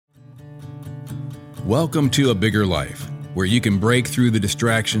Welcome to A Bigger Life, where you can break through the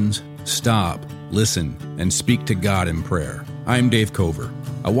distractions, stop, listen, and speak to God in prayer. I'm Dave Cover.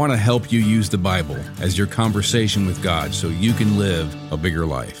 I want to help you use the Bible as your conversation with God so you can live a bigger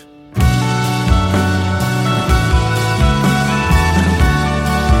life.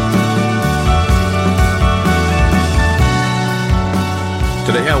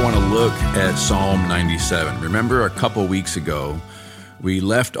 Today I want to look at Psalm 97. Remember a couple weeks ago, we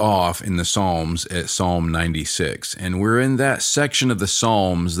left off in the Psalms at Psalm 96, and we're in that section of the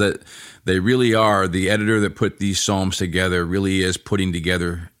Psalms that they really are. The editor that put these Psalms together really is putting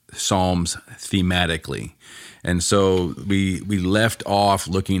together Psalms thematically. And so we left off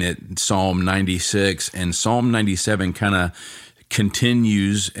looking at Psalm 96, and Psalm 97 kind of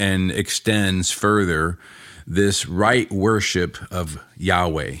continues and extends further this right worship of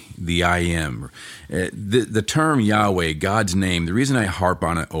Yahweh, the I Am. The term Yahweh, God's name, the reason I harp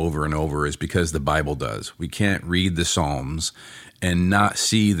on it over and over is because the Bible does. We can't read the Psalms and not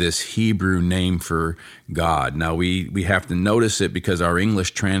see this Hebrew name for God. Now, we have to notice it because our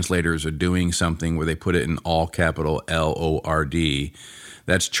English translators are doing something where they put it in all capital L-O-R-D.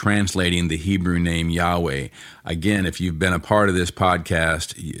 That's translating the Hebrew name Yahweh. Again, if you've been a part of this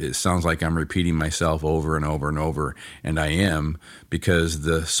podcast, it sounds like I'm repeating myself over and over and over, and I am, because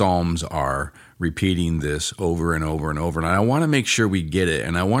the Psalms are repeating this over and over and over. And I want to make sure we get it,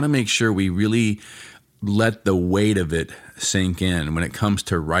 and I want to make sure we really let the weight of it sink in when it comes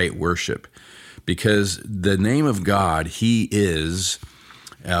to right worship, because the name of God, He is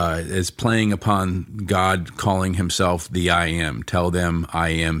playing upon God calling himself the I Am. Tell them I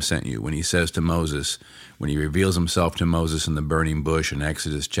am sent you. When he says to Moses, when he reveals himself to Moses in the burning bush in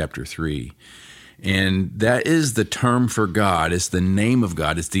Exodus chapter 3. And that is the term for God. It's the name of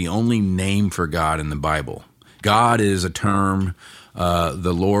God. It's the only name for God in the Bible. God is a term.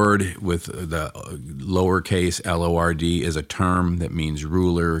 The Lord with the lowercase L-O-R-D is a term that means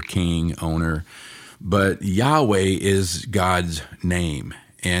ruler, king, owner. But Yahweh is God's name.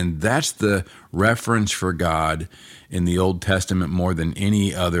 And that's the reference for God in the Old Testament more than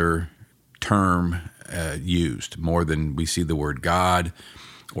any other term used, more than we see the word God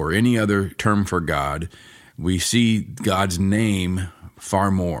or any other term for God. We see God's name far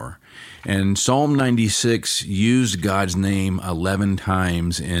more. And Psalm 96 used God's name 11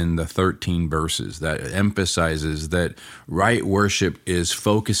 times in the 13 verses. That emphasizes that right worship is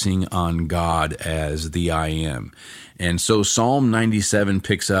focusing on God as the I Am. And so Psalm 97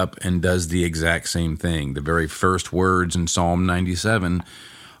 picks up and does the exact same thing. The very first words in Psalm 97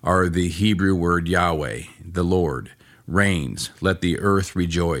 are the Hebrew word Yahweh, the Lord, reigns. Let the earth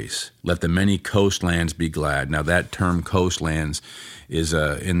rejoice. Let the many coastlands be glad. Now that term coastlands is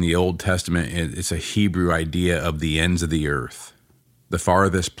in the Old Testament, it's a Hebrew idea of the ends of the earth, the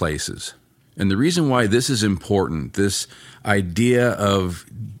farthest places. And the reason why this is important, this idea of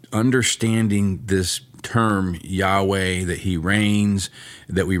understanding this term Yahweh, that he reigns,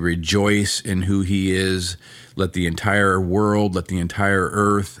 that we rejoice in who he is, let the entire world, let the entire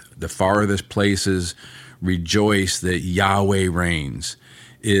earth, the farthest places rejoice that Yahweh reigns,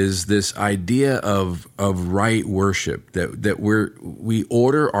 is this idea of right worship, that we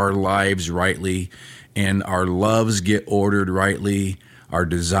order our lives rightly, and our loves get ordered rightly, our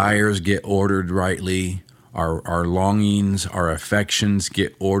desires get ordered rightly, our longings, our affections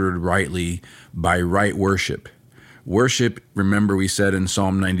get ordered rightly by right worship. Worship, remember we said in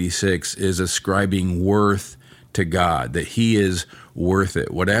Psalm 96, is ascribing worth to God, that he is worth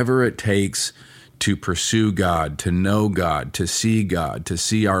it. Whatever it takes to pursue God, to know God, to see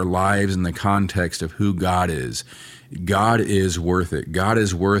our lives in the context of who God is worth it. God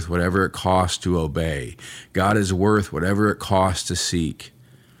is worth whatever it costs to obey. God is worth whatever it costs to seek.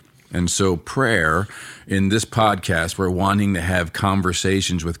 And so prayer, in this podcast, we're wanting to have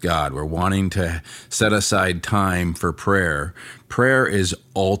conversations with God. We're wanting to set aside time for prayer. Prayer is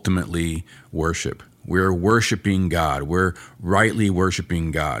ultimately worship. We're worshiping God. We're rightly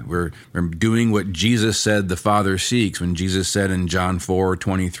worshiping God. We're doing what Jesus said the Father seeks when Jesus said in John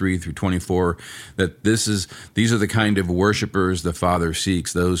 4:23-24 that these are the kind of worshipers the Father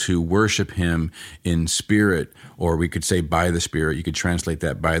seeks, those who worship him in spirit, or we could say by the Spirit. You could translate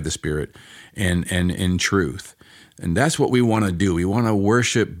that by the Spirit, and in truth. And that's what we want to do. We want to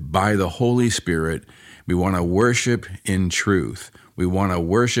worship by the Holy Spirit. We want to worship in truth. We want to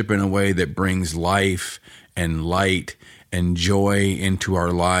worship in a way that brings life and light and joy into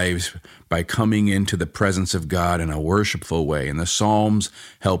our lives by coming into the presence of God in a worshipful way. And the Psalms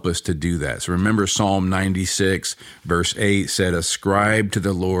help us to do that. So remember, Psalm 96, verse 8 said, "Ascribe to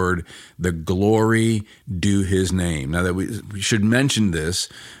the Lord the glory due his name." Now that we should mention this,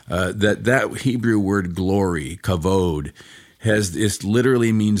 that Hebrew word glory, kavod, it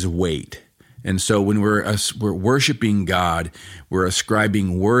literally means weight. And so when we're worshiping God, we're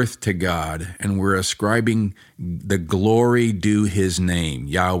ascribing worth to God, and we're ascribing the glory due his name,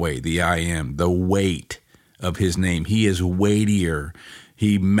 Yahweh, the I am, the weight of his name. He is weightier.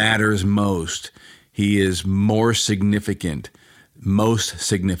 He matters most. He is more significant, most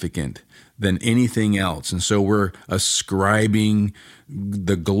significant than anything else. And so we're ascribing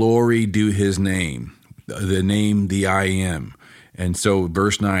the glory due his name, the I am. And so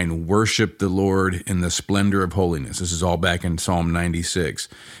verse 9, worship the Lord in the splendor of holiness. This is all back in Psalm 96.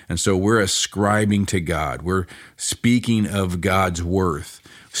 And so we're ascribing to God. We're speaking of God's worth,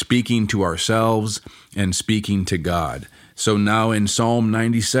 speaking to ourselves and speaking to God. So now in Psalm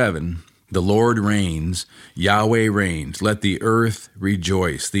 97, the Lord reigns, Yahweh reigns. Let the earth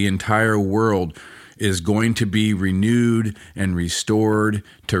rejoice. The entire world is going to be renewed and restored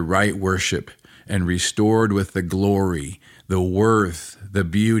to right worship and restored with the glory, the worth, the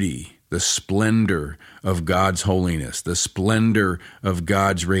beauty, the splendor of God's holiness, the splendor of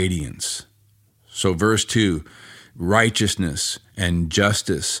God's radiance. So verse 2, righteousness and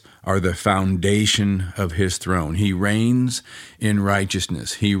justice are the foundation of his throne. He reigns in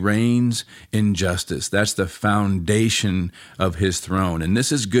righteousness. He reigns in justice. That's the foundation of his throne. And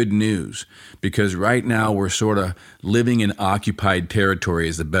this is good news because right now we're sort of living in occupied territory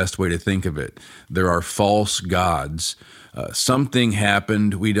is the best way to think of it. There are false gods. Something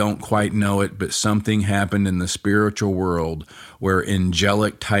happened, we don't quite know it, but something happened in the spiritual world where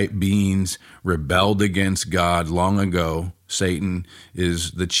angelic type beings rebelled against God long ago. Satan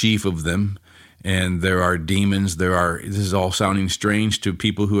is the chief of them, and there are demons. This is all sounding strange to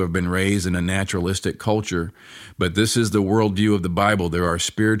people who have been raised in a naturalistic culture, but this is the worldview of the Bible. There are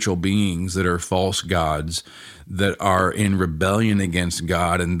spiritual beings that are false gods that are in rebellion against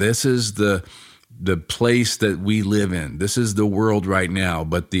God, and this is the place that we live in. This is the world right now,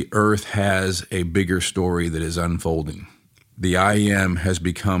 but the earth has a bigger story that is unfolding. The I Am has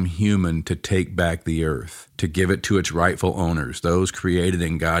become human to take back the earth, to give it to its rightful owners, those created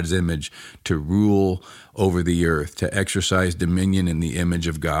in God's image, to rule over the earth, to exercise dominion in the image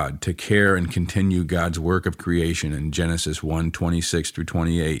of God, to care and continue God's work of creation in Genesis 1:26 through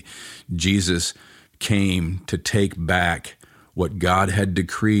 28. Jesus came to take back what God had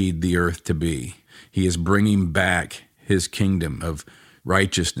decreed the earth to be. He is bringing back his kingdom of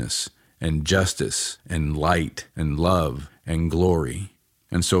righteousness and justice and light and love and glory.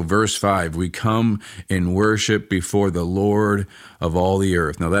 And so verse 5, we come in worship before the Lord of all the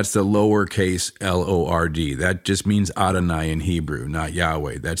earth. Now that's the lowercase Lord. That just means Adonai in Hebrew, not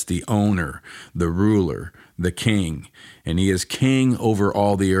Yahweh. That's the owner, the ruler, the king. And he is king over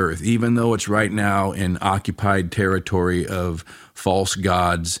all the earth, even though it's right now in occupied territory of false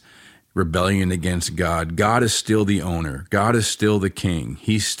gods, rebellion against God. God is still the owner. God is still the king.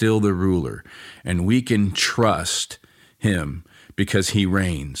 He's still the ruler. And we can trust him because he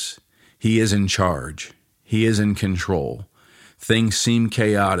reigns. He is in charge. He is in control. Things seem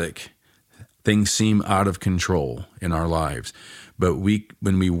chaotic. Things seem out of control in our lives. But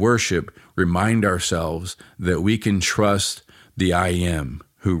when we worship, remind ourselves that we can trust the I Am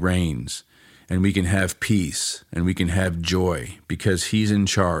who reigns. And we can have peace and we can have joy because he's in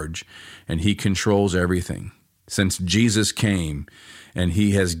charge and he controls everything. Since Jesus came and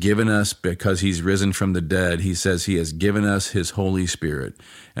he has given us, because he's risen from the dead, he says he has given us his Holy Spirit.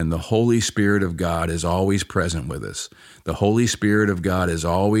 And the Holy Spirit of God is always present with us. The Holy Spirit of God is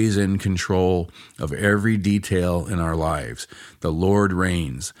always in control of every detail in our lives. The Lord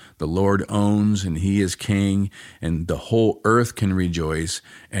reigns. The Lord owns, and he is king, and the whole earth can rejoice,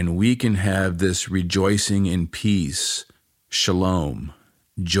 and we can have this rejoicing in peace, shalom,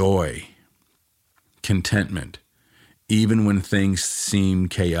 joy, contentment, even when things seem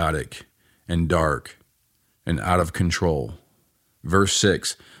chaotic and dark and out of control. Verse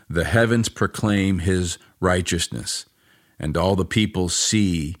 6, the heavens proclaim his righteousness, and all the people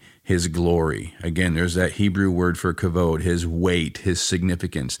see his glory. Again, there's that Hebrew word for kavod, his weight, his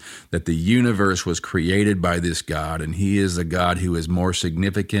significance, that the universe was created by this God, and he is a God who is more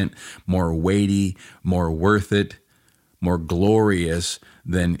significant, more weighty, more worth it, more glorious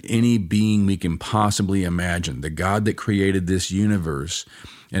than any being we can possibly imagine, the God that created this universe.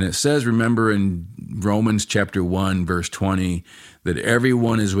 And it says, remember in Romans chapter 1, verse 20, that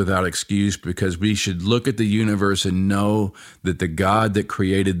everyone is without excuse, because we should look at the universe and know that the God that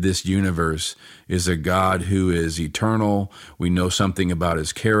created this universe is a God who is eternal. We know something about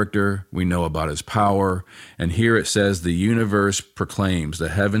his character. We know about his power. And here it says the universe proclaims, the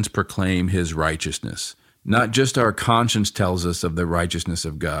heavens proclaim his righteousness. Not just our conscience tells us of the righteousness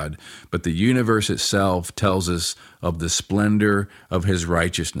of God, but the universe itself tells us of the splendor of his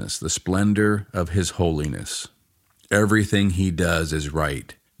righteousness, the splendor of his holiness. Everything he does is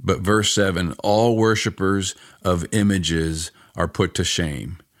right. But verse 7, all worshipers of images are put to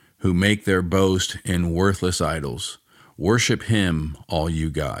shame, who make their boast in worthless idols. Worship him, all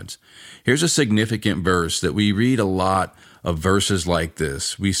you gods. Here's a significant verse that we read a lot of verses like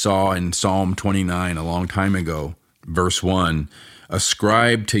this. We saw in Psalm 29 a long time ago, verse 1,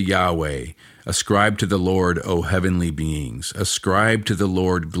 ascribe to Yahweh, ascribe to the Lord, O heavenly beings, ascribe to the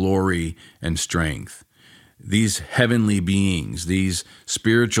Lord glory and strength. These heavenly beings, these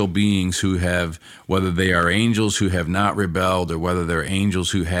spiritual beings who have, whether they are angels who have not rebelled or whether they're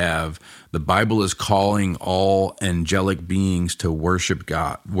angels who have, the Bible is calling all angelic beings to worship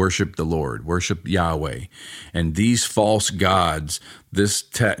God, worship the Lord, worship Yahweh. And these false gods, this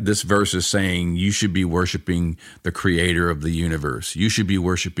verse is saying you should be worshiping the creator of the universe. You should be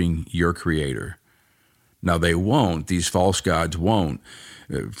worshiping your creator. Now they won't. These false gods won't.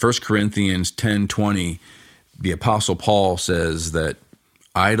 1 Corinthians 10:20, the Apostle Paul says that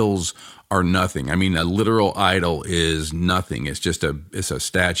idols are nothing. I mean, a literal idol is nothing. It's just it's a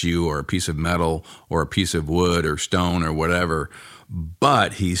statue or a piece of metal or a piece of wood or stone or whatever.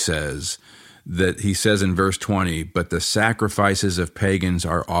 But he says in verse 20, but the sacrifices of pagans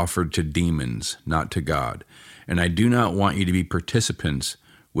are offered to demons, not to God. And I do not want you to be participants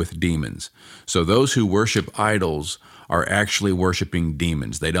with demons. So those who worship idols are actually worshiping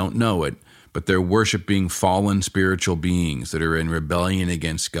demons. They don't know it, but they're worshiping fallen spiritual beings that are in rebellion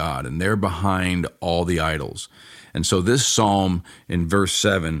against God, and they're behind all the idols. And so this psalm in verse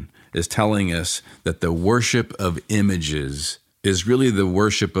 7 is telling us that the worship of images is really the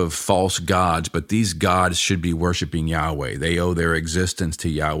worship of false gods, but these gods should be worshiping Yahweh. They owe their existence to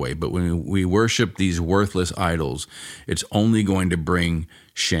Yahweh. But when we worship these worthless idols, it's only going to bring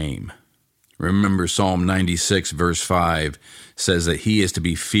shame. Remember, Psalm 96, verse 5 says that he is to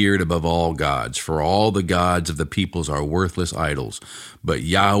be feared above all gods, for all the gods of the peoples are worthless idols, but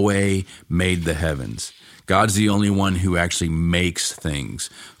Yahweh made the heavens. God's the only one who actually makes things.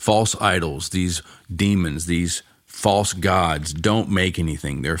 False idols, these demons, these false gods don't make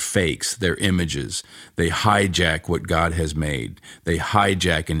anything. They're fakes. They're images. They hijack what God has made. They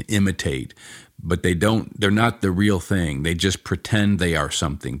hijack and imitate. But they're not the real thing. They just pretend they are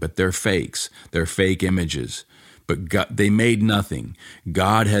something, but they're fakes. They're fake images. But God, they made nothing.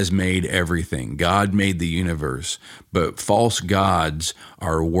 God has made everything. God made the universe. But false gods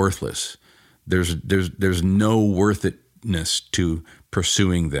are worthless. There's no worthiness to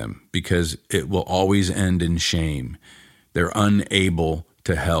pursuing them because it will always end in shame. They're unable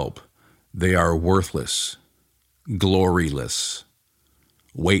to help. They are worthless, gloryless,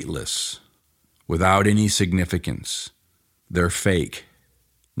 weightless, without any significance. They're fake.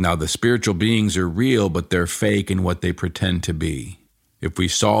 Now, the spiritual beings are real, but they're fake in what they pretend to be. If we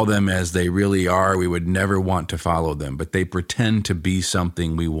saw them as they really are, we would never want to follow them, but they pretend to be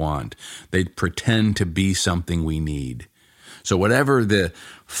something we want. They pretend to be something we need. So whatever the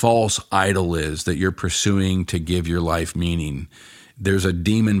false idol is that you're pursuing to give your life meaning, there's a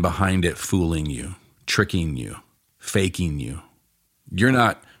demon behind it fooling you, tricking you, faking you. You're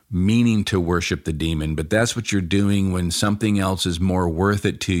not meaning to worship the demon, but that's what you're doing when something else is more worth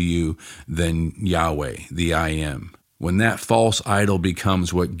it to you than Yahweh, the I Am. When that false idol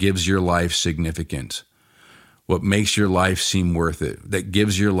becomes what gives your life significance, what makes your life seem worth it, that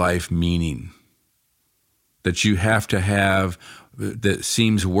gives your life meaning, that you have to have, that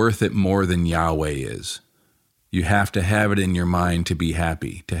seems worth it more than Yahweh is. You have to have it in your mind to be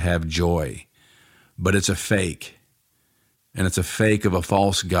happy, to have joy, but it's a fake. And it's a fake of a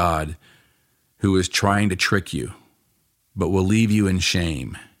false God who is trying to trick you, but will leave you in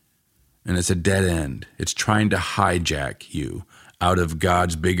shame. And it's a dead end. It's trying to hijack you out of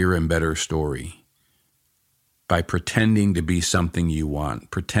God's bigger and better story by pretending to be something you want,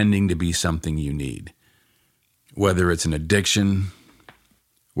 pretending to be something you need. Whether it's an addiction,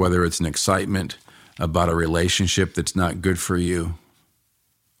 whether it's an excitement about a relationship that's not good for you,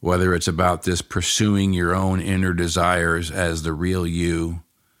 whether it's about this pursuing your own inner desires as the real you,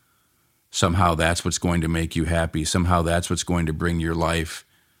 Somehow that's what's going to make you happy. Somehow that's what's going to bring your life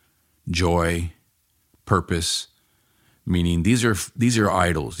joy, purpose. Meaning these are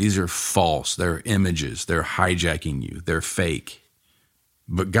idols. These are false. They're images. They're hijacking you. They're fake.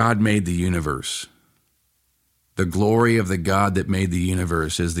 But God made the universe. The glory of the God that made the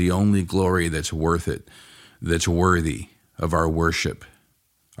universe is the only glory that's worth it, that's worthy of our worship,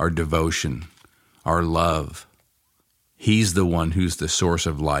 our devotion, our love. He's the one who's the source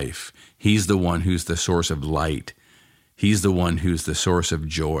of life. He's the one who's the source of light. He's the one who's the source of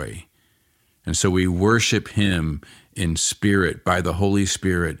joy. And so we worship him in spirit, by the Holy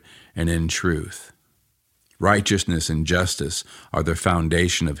Spirit, and in truth. Righteousness and justice are the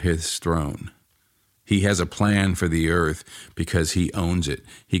foundation of his throne. He has a plan for the earth because he owns it.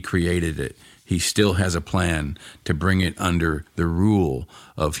 He created it. He still has a plan to bring it under the rule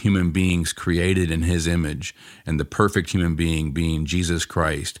of human beings created in his image, and the perfect human being Jesus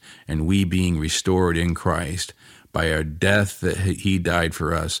Christ, and we being restored in Christ by our death that he died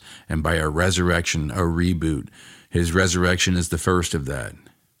for us, and by our resurrection, a reboot. His resurrection is the first of that.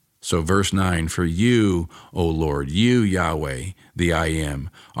 So verse 9, for you, O Lord, you, Yahweh, the I Am,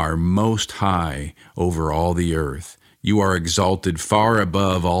 are most high over all the earth. You are exalted far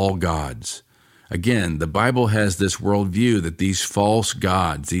above all gods. Again, the Bible has this worldview that these false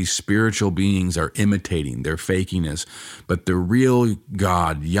gods, these spiritual beings are imitating, they're faking us. But the real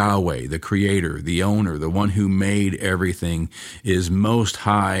God, Yahweh, the creator, the owner, the one who made everything, is most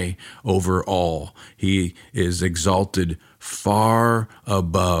high over all. He is exalted far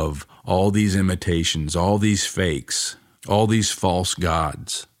above all these imitations, all these fakes, all these false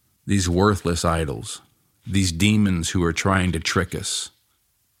gods, these worthless idols, these demons who are trying to trick us.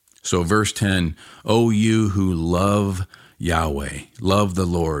 So verse 10, O you who love Yahweh, love the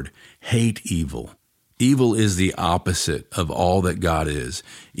Lord, hate evil. Evil is the opposite of all that God is.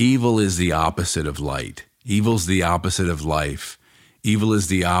 Evil is the opposite of light. Evil's the opposite of life. Evil is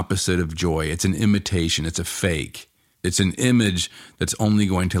the opposite of joy. It's an imitation. It's a fake. It's an image that's only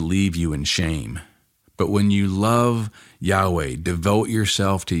going to leave you in shame. But when you love Yahweh, devote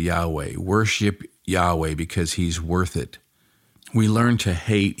yourself to Yahweh, worship Yahweh because he's worth it. We learn to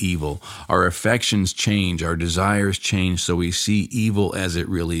hate evil. Our affections change, our desires change, so we see evil as it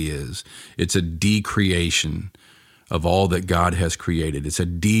really is. It's a decreation of all that God has created. It's a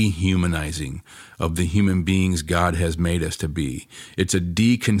dehumanizing of the human beings God has made us to be. It's a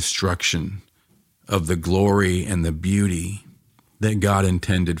deconstruction of the glory and the beauty that God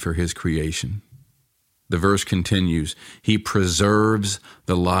intended for his creation. The verse continues, he preserves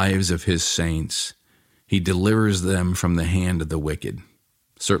the lives of his saints. He delivers them from the hand of the wicked.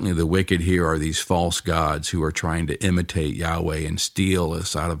 Certainly the wicked here are these false gods who are trying to imitate Yahweh and steal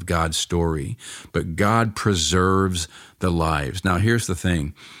us out of God's story. But God preserves the lives. Now here's the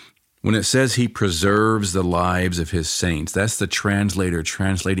thing. When it says he preserves the lives of his saints, that's the translator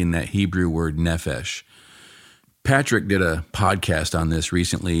translating that Hebrew word nephesh. Patrick did a podcast on this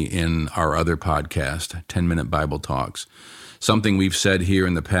recently in our other podcast, 10-Minute Bible Talks. Something we've said here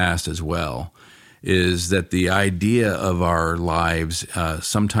in the past as well is that the idea of our lives,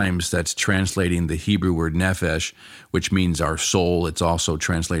 sometimes that's translating the Hebrew word nephesh, which means our soul. It's also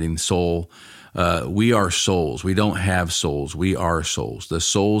translating soul. We are souls. We don't have souls. We are souls. The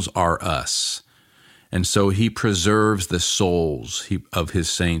souls are us. And so he preserves the souls of his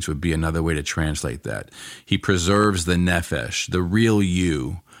saints would be another way to translate that. He preserves the nephesh, the real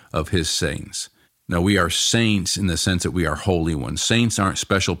you of his saints. Now, we are saints in the sense that we are holy ones. Saints aren't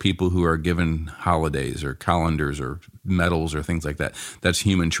special people who are given holidays or calendars or medals or things like that. That's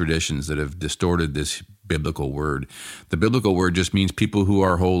human traditions that have distorted this biblical word. The biblical word just means people who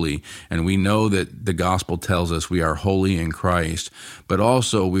are holy, and we know that the gospel tells us we are holy in Christ, but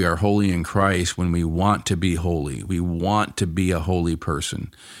also we are holy in Christ when we want to be holy. We want to be a holy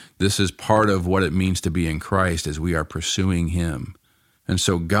person. This is part of what it means to be in Christ as we are pursuing him. And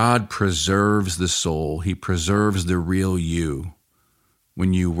so God preserves the soul. He preserves the real you.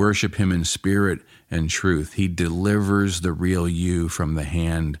 When you worship him in spirit and truth, he delivers the real you from the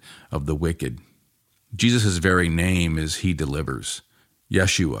hand of the wicked. Jesus' very name is he delivers.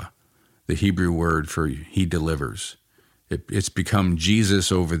 Yeshua, the Hebrew word for he delivers. It's become Jesus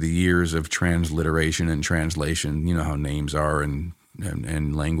over the years of transliteration and translation. You know how names are and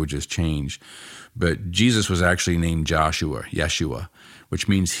languages change. But Jesus was actually named Joshua, Yeshua, which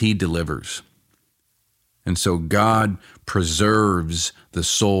means he delivers. And so God preserves the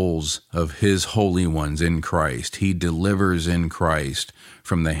souls of his holy ones in Christ. He delivers in Christ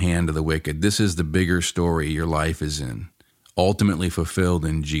from the hand of the wicked. This is the bigger story your life is in. ultimately fulfilled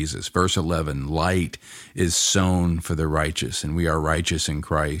in Jesus. Verse 11, light is sown for the righteous, and we are righteous in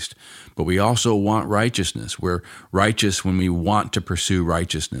Christ. But we also want righteousness. We're righteous when we want to pursue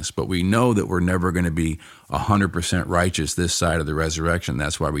righteousness, but we know that we're never going to be 100% righteous this side of the resurrection.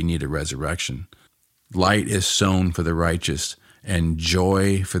 That's why we need a resurrection. Light is sown for the righteous, and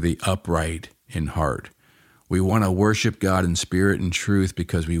joy for the upright in heart. We want to worship God in spirit and truth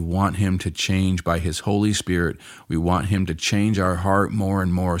because we want him to change by his Holy Spirit. We want him to change our heart more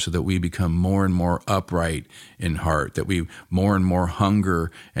and more so that we become more and more upright in heart, that we more and more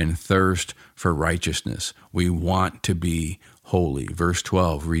hunger and thirst for righteousness. We want to be holy. Verse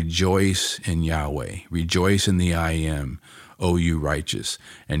 12, rejoice in Yahweh, rejoice in the I Am, O you righteous,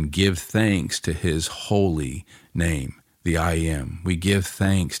 and give thanks to his holy name, the I Am. We give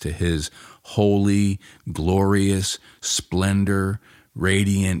thanks to his holy, glorious, splendor,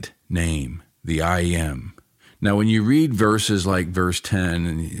 radiant name, the I Am. Now, when you read verses like verse 10,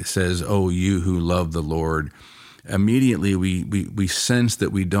 and it says, "Oh, you who love the Lord," immediately we sense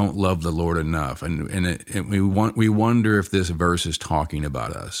that we don't love the Lord enough, and we wonder if this verse is talking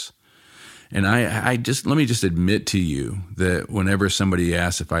about us. And let me just admit to you that whenever somebody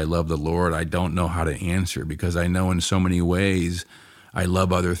asks if I love the Lord, I don't know how to answer, because I know in so many ways I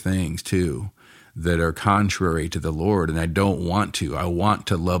love other things too that are contrary to the Lord, and I don't want to. I want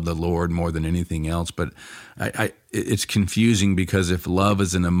to love the Lord more than anything else, but it's confusing because if love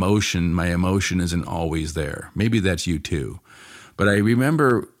is an emotion, my emotion isn't always there. Maybe that's you too. But I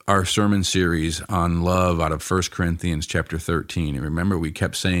remember our sermon series on love out of 1 Corinthians chapter 13. And remember, we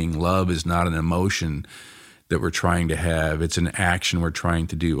kept saying love is not an emotion that we're trying to have. It's an action we're trying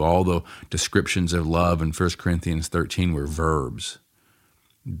to do. All the descriptions of love in 1 Corinthians 13 were verbs.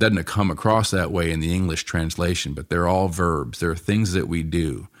 It doesn't come across that way in the English translation, but they're all verbs. They're things that we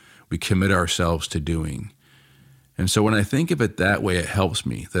do. We commit ourselves to doing. And so when I think of it that way, it helps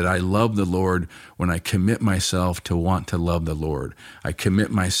me that I love the Lord when I commit myself to want to love the Lord. I commit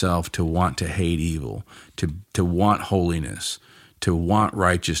myself to want to hate evil, to want holiness, to want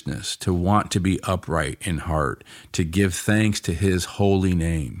righteousness, to want to be upright in heart, to give thanks to his holy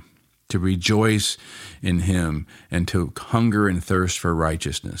name, to rejoice in him, and to hunger and thirst for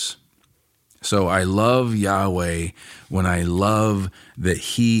righteousness. So I love Yahweh when I love that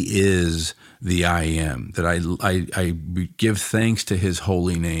he is the I Am, that I give thanks to his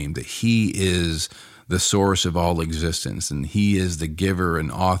holy name, that he is the source of all existence, and he is the giver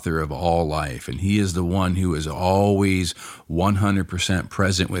and author of all life, and he is the one who is always 100%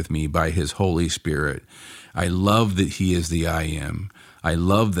 present with me by his Holy Spirit. I love that he is the I Am. I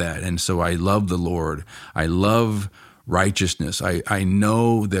love that, and so I love the Lord. I love righteousness. I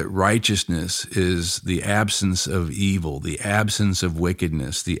know that righteousness is the absence of evil, the absence of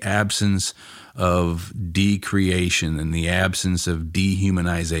wickedness, the absence of decreation, and the absence of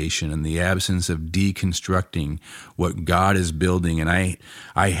dehumanization, and the absence of deconstructing what God is building. And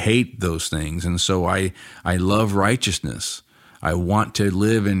I hate those things. And so I love righteousness. I want to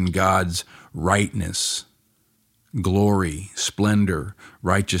live in God's rightness, glory, splendor,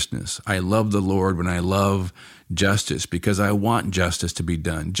 righteousness. I love the Lord when I love justice, because I want justice to be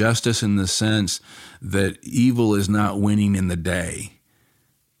done. Justice in the sense that evil is not winning in the day,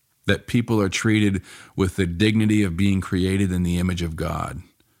 that people are treated with the dignity of being created in the image of God,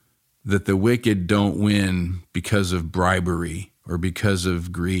 that the wicked don't win because of bribery or because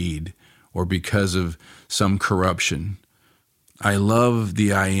of greed or because of some corruption. I love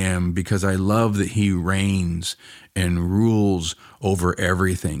the I Am because I love that he reigns and rules over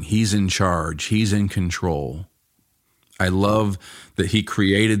everything. He's in charge. He's in control. I love that he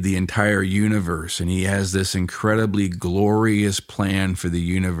created the entire universe, and he has this incredibly glorious plan for the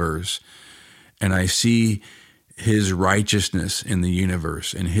universe. And I see his righteousness in the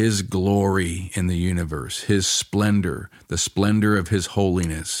universe and his glory in the universe, his splendor, the splendor of his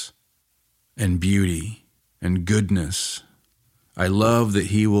holiness and beauty and goodness. I love that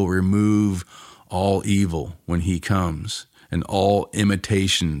he will remove all evil when he comes, and all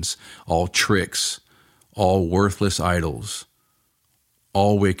imitations, all tricks, all worthless idols,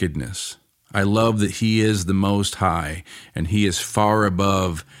 all wickedness. I love that he is the Most High, and he is far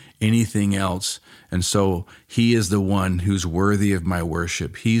above anything else. And so he is the one who's worthy of my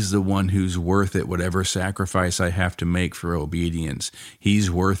worship. He's the one who's worth it, whatever sacrifice I have to make for obedience. He's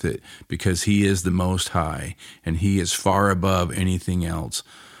worth it because he is the Most High, and he is far above anything else.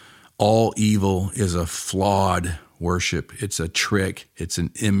 All evil is a flawed worship. It's a trick. It's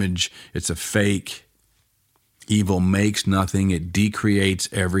an image. It's a fake. Evil makes nothing. It decreates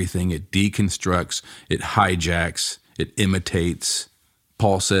everything. It deconstructs. It hijacks. It imitates.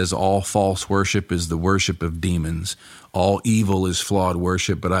 Paul says all false worship is the worship of demons. All evil is flawed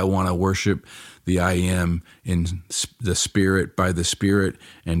worship, but I want to worship the I am in the Spirit, by the Spirit,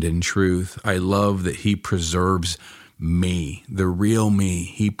 and in truth. I love that he preserves me, the real me.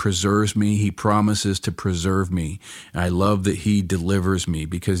 He preserves me. He promises to preserve me. I love that he delivers me,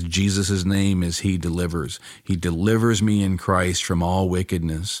 because Jesus' name is He Delivers. He delivers me in Christ from all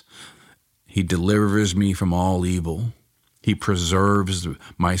wickedness. He delivers me from all evil. He preserves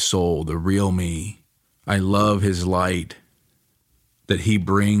my soul, the real me. I love his light, that he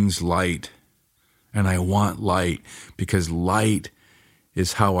brings light. And I want light, because light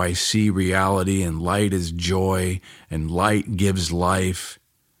is how I see reality, and light is joy, and light gives life.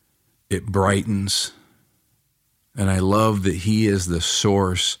 It brightens. And I love that he is the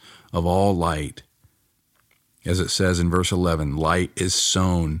source of all light. As it says in verse 11, light is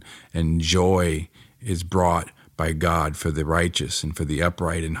sown and joy is brought by God for the righteous and for the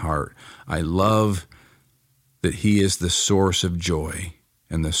upright in heart. I love that he is the source of joy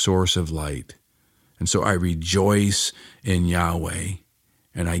and the source of light. And so I rejoice in Yahweh,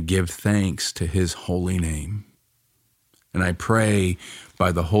 and I give thanks to his holy name. And I pray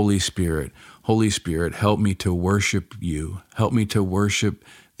by the Holy Spirit, Holy Spirit, help me to worship you. Help me to worship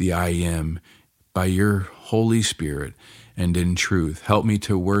the I am by your Holy Spirit and in truth. Help me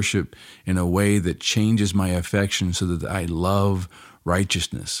to worship in a way that changes my affection, so that I love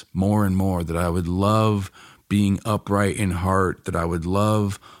righteousness more and more, that I would love being upright in heart, that I would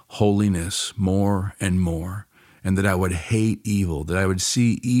love holiness more and more, and that I would hate evil, that I would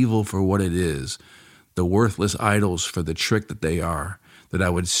see evil for what it is, the worthless idols for the trick that they are, that I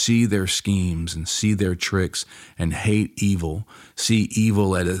would see their schemes and see their tricks and hate evil, see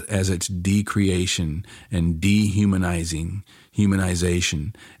evil as its decreation and humanization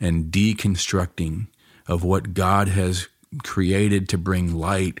and deconstructing of what God has created to bring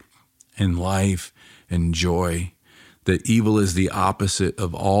light and life and joy. That evil is the opposite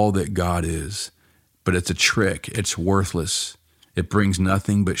of all that God is, but it's a trick. It's worthless. It brings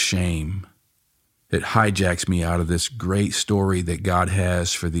nothing but shame. It hijacks me out of this great story that God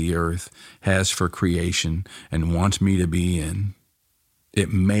has for the earth, has for creation, and wants me to be in.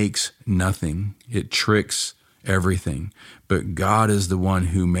 It makes nothing. It tricks everything. But God is the one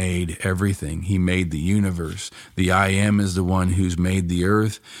who made everything. He made the universe. The I am is the one who's made the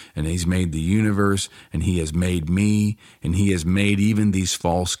earth, and he's made the universe, and he has made me, and he has made even these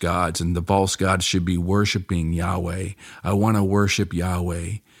false gods, and the false gods should be worshiping Yahweh. I want to worship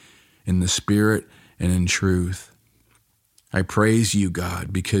Yahweh in the Spirit and in truth. I praise you,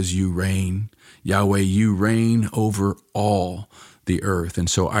 God, because you reign. Yahweh, you reign over all the earth, and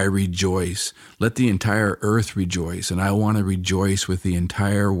so I rejoice. Let the entire earth rejoice, and I want to rejoice with the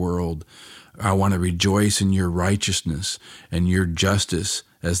entire world. I want to rejoice in your righteousness and your justice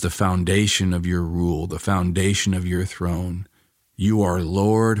as the foundation of your rule, the foundation of your throne. You are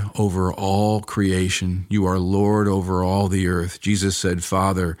Lord over all creation. You are Lord over all the earth. Jesus said,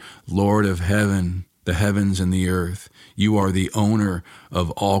 Father, Lord of heaven, the heavens and the earth. You are the owner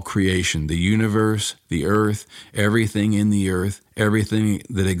of all creation, the universe, the earth, everything in the earth, everything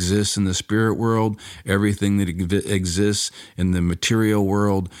that exists in the spirit world, everything that exists in the material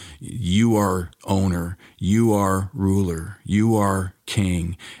world. You are owner. You are ruler. You are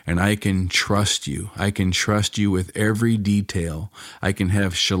king, and I can trust you. I can trust you with every detail. I can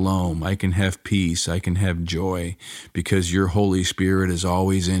have shalom. I can have peace. I can have joy, because your Holy Spirit is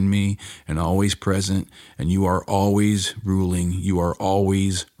always in me and always present, and you are always ruling. You are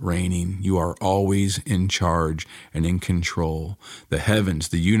always reigning. You are always in charge and in control. The heavens,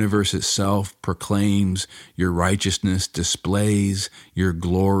 the universe itself proclaims your righteousness, displays your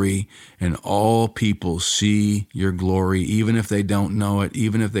glory, and all people see your glory, even if they don't know it,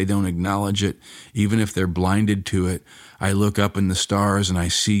 even if they don't acknowledge it, even if they're blinded to it. I look up in the stars and I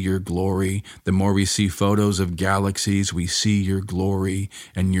see your glory. The more we see photos of galaxies, we see your glory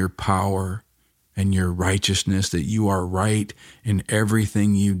and your power and your righteousness, that you are right in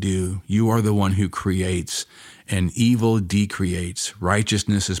everything you do. You are the one who creates, and evil decreates.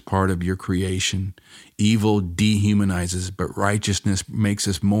 Righteousness is part of your creation. Evil dehumanizes, but righteousness makes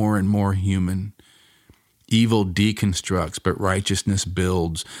us more and more human. Evil deconstructs, but righteousness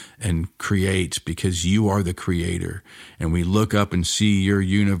builds and creates, because you are the creator. And we look up and see your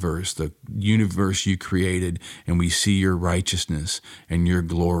universe, the universe you created, and we see your righteousness and your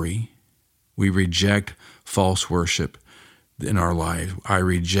glory. We reject false worship in our life. I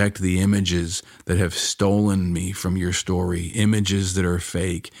reject the images that have stolen me from your story, images that are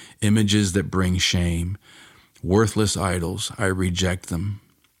fake, images that bring shame, worthless idols. I reject them.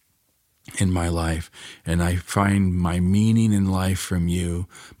 in my life, and I find my meaning in life from you.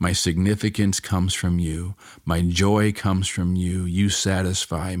 My significance comes from you. My joy comes from you. You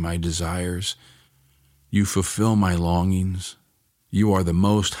satisfy my desires. You fulfill my longings. You are the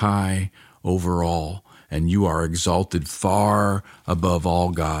Most High over all, and you are exalted far above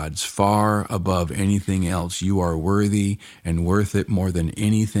all gods, far above anything else. You are worthy and worth it more than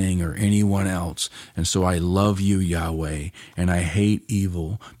anything or anyone else. And so I love you, Yahweh, and I hate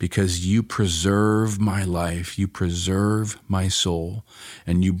evil because you preserve my life, you preserve my soul,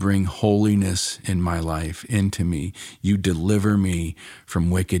 and you bring holiness in my life into me. You deliver me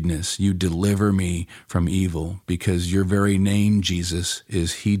from wickedness. You deliver me from evil because your very name, Jesus,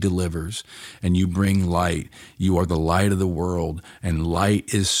 is He delivers, and you bring light. You are the light of the world, and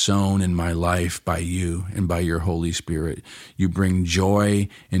light is sown in my life by you and by your Holy Spirit. You bring joy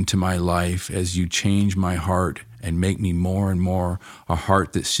into my life as you change my heart and make me more and more a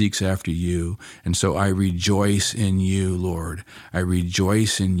heart that seeks after you. And so I rejoice in you, Lord. I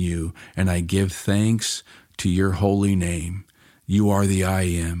rejoice in you, and I give thanks to your holy name. You are the I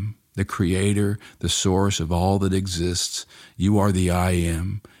Am, the creator, the source of all that exists. You are the I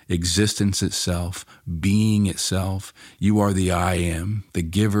Am, existence itself, being itself. You are the I Am, the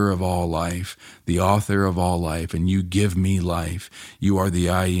giver of all life, the author of all life, and you give me life. You are the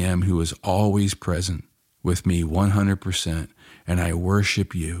I Am who is always present with me 100%, and I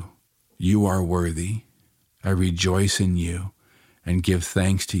worship you. You are worthy. I rejoice in you and give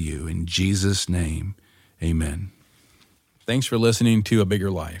thanks to you. In Jesus' name, amen. Thanks for listening to A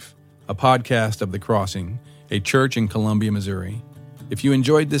Bigger Life, a podcast of The Crossing, a church in Columbia, Missouri. If you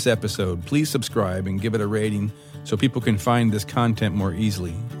enjoyed this episode, please subscribe and give it a rating so people can find this content more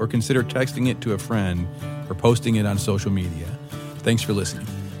easily, or consider texting it to a friend or posting it on social media. Thanks for listening.